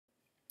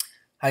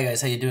Hi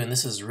guys, how you doing?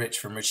 This is Rich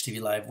from Rich TV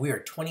Live. We are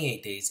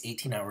 28 days,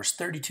 18 hours,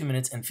 32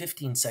 minutes, and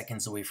 15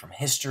 seconds away from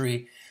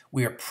history.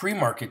 We are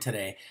pre-market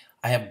today.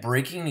 I have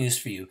breaking news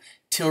for you.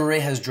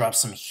 Tilray has dropped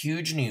some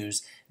huge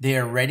news. They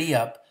are already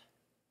up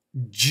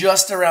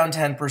just around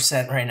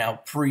 10% right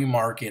now,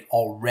 pre-market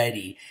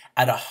already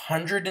at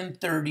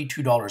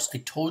 $132. I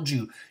told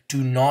you,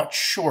 do not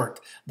short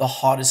the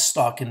hottest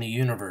stock in the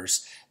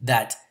universe,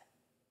 that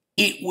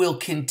it will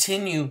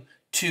continue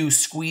to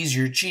squeeze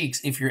your cheeks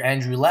if you're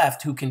Andrew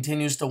Left, who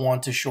continues to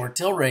want to short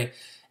Tilray.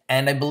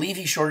 And I believe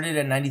he shorted it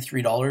at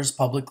 $93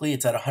 publicly.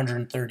 It's at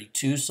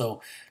 $132,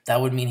 so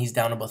that would mean he's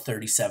down about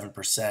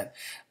 37%.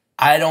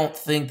 I don't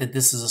think that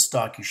this is a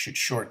stock you should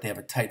short. They have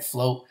a tight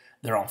float.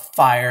 They're on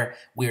fire.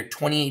 We are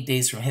 28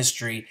 days from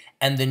history,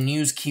 and the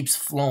news keeps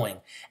flowing.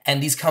 And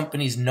these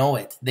companies know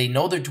it. They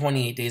know they're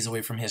 28 days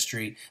away from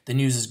history. The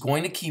news is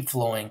going to keep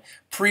flowing.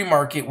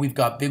 Pre-market, we've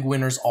got big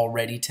winners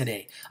already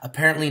today.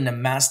 Apparently,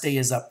 Namaste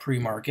is up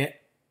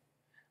pre-market.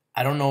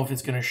 I don't know if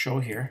it's going to show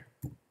here.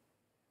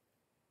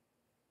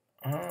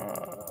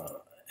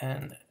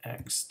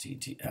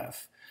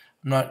 NXTTF.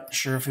 I'm not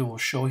sure if it will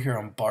show here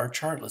on bar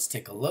chart. Let's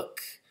take a look.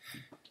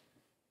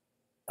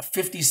 A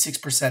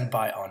 56%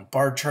 buy on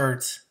bar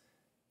chart,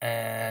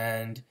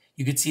 and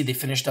you can see they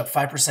finished up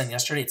 5%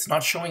 yesterday. It's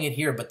not showing it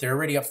here, but they're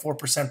already up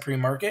 4%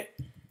 pre-market.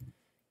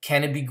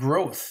 Canopy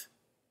Growth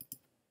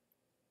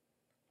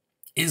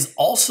is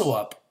also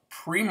up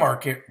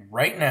pre-market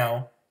right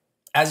now.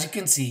 As you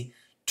can see,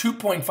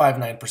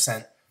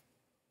 2.59%.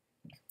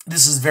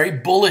 This is very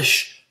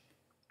bullish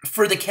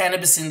for the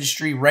cannabis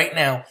industry right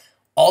now.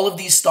 All of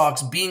these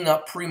stocks being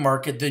up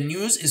pre-market. The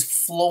news is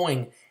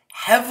flowing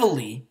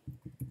heavily.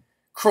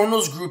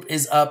 Cronos Group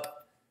is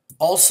up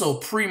also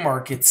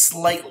pre-market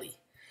slightly.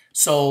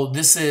 So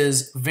this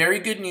is very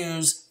good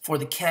news for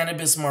the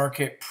cannabis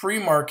market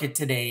pre-market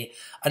today.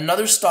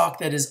 Another stock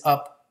that is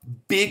up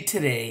big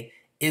today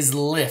is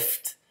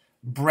Lyft.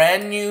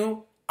 Brand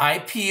new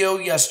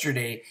IPO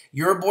yesterday.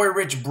 Your boy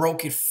Rich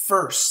broke it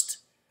first.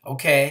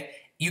 Okay?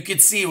 You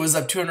could see it was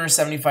up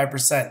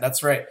 275%.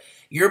 That's right.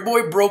 Your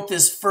boy broke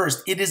this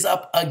first. It is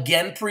up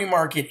again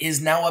pre-market.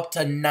 Is now up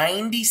to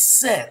 90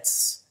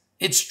 cents.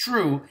 It's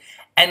true.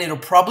 And it'll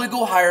probably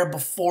go higher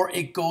before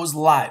it goes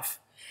live.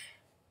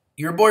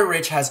 Your boy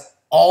Rich has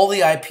all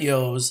the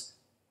IPOs,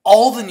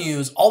 all the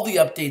news, all the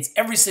updates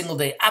every single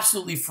day,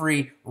 absolutely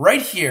free,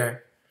 right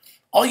here.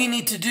 All you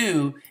need to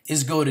do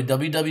is go to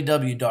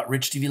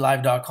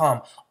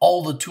www.richtvlive.com.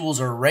 All the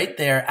tools are right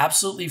there,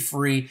 absolutely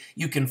free.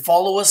 You can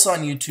follow us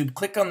on YouTube,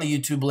 click on the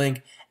YouTube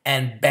link,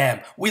 and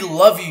bam. We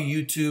love you,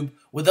 YouTube.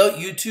 Without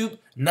YouTube,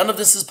 none of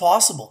this is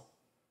possible.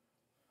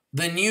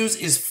 The news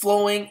is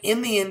flowing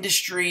in the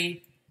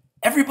industry.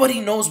 Everybody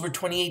knows we're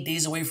 28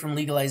 days away from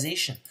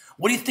legalization.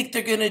 What do you think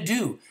they're going to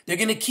do? They're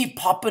going to keep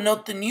popping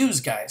out the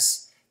news,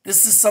 guys.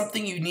 This is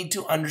something you need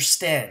to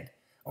understand,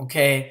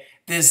 okay?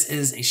 This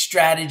is a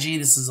strategy.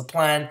 This is a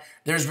plan.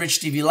 There's Rich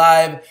TV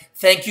Live.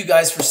 Thank you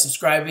guys for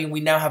subscribing.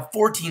 We now have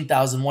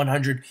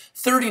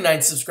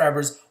 14,139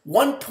 subscribers,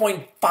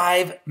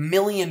 1.5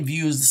 million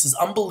views. This is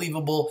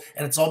unbelievable,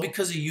 and it's all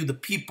because of you, the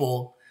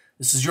people.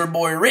 This is your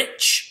boy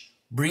Rich.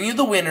 Bring you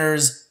the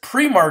winners,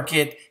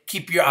 pre-market.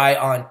 Keep your eye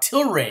on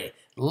Tilray,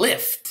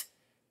 Lyft,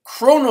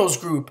 Cronos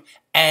Group,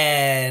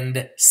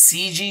 and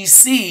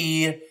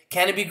CGC,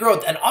 Canopy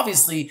Growth. And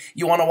obviously,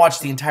 you want to watch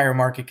the entire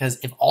market, because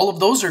if all of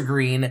those are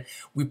green,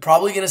 we're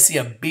probably going to see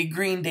a big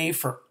green day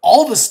for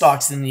all the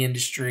stocks in the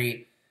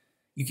industry.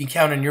 You can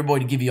count on your boy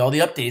to give you all the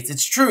updates.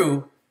 It's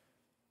true.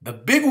 The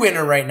big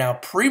winner right now,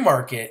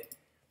 pre-market,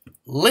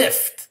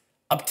 Lyft.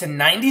 Up to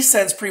 90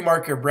 cents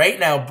pre-market right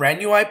now, brand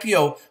new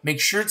IPO. Make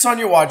sure it's on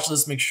your watch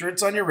list. Make sure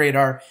it's on your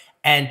radar.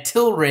 And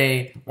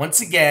Tilray, once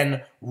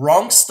again,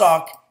 wrong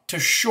stock to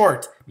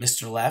short,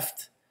 Mr.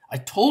 Left. I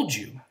told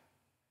you,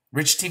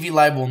 Rich TV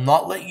Live will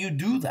not let you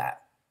do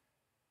that.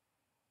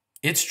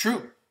 It's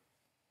true.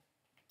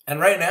 And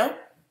right now,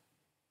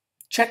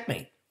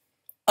 checkmate.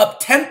 Up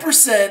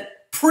 10%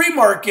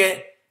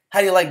 pre-market.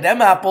 How do you like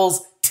them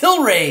apples?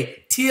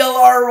 Tilray,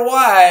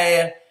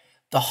 TLRY.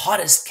 The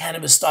hottest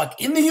cannabis stock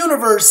in the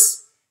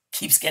universe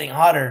keeps getting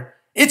hotter.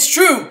 It's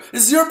true.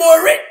 This is your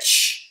boy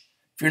Rich.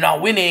 If you're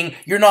not winning,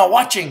 you're not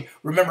watching.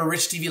 Remember,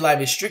 Rich TV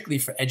Live is strictly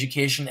for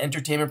education,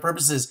 entertainment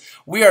purposes.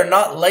 We are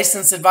not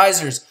licensed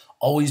advisors.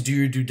 Always do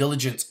your due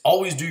diligence.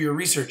 Always do your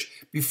research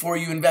before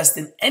you invest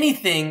in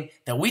anything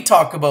that we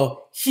talk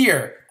about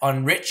here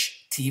on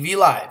Rich TV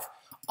Live.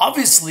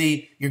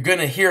 Obviously, you're going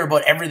to hear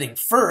about everything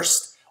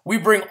first. We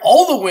bring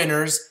all the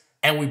winners,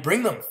 and we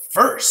bring them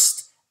first.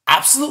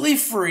 Absolutely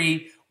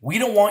free. We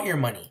don't want your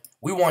money.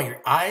 We want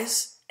your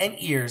eyes and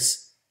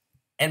ears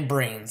and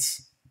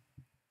brains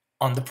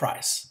on the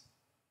prize.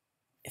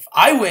 If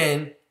I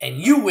win and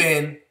you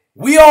win,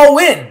 we all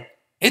win.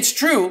 It's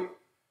true.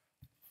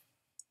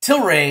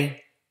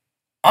 Tilray,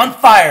 on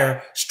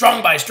fire.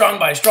 Strong buy, strong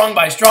buy, strong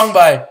buy, strong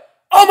buy.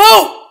 I'm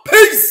out.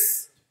 Peace.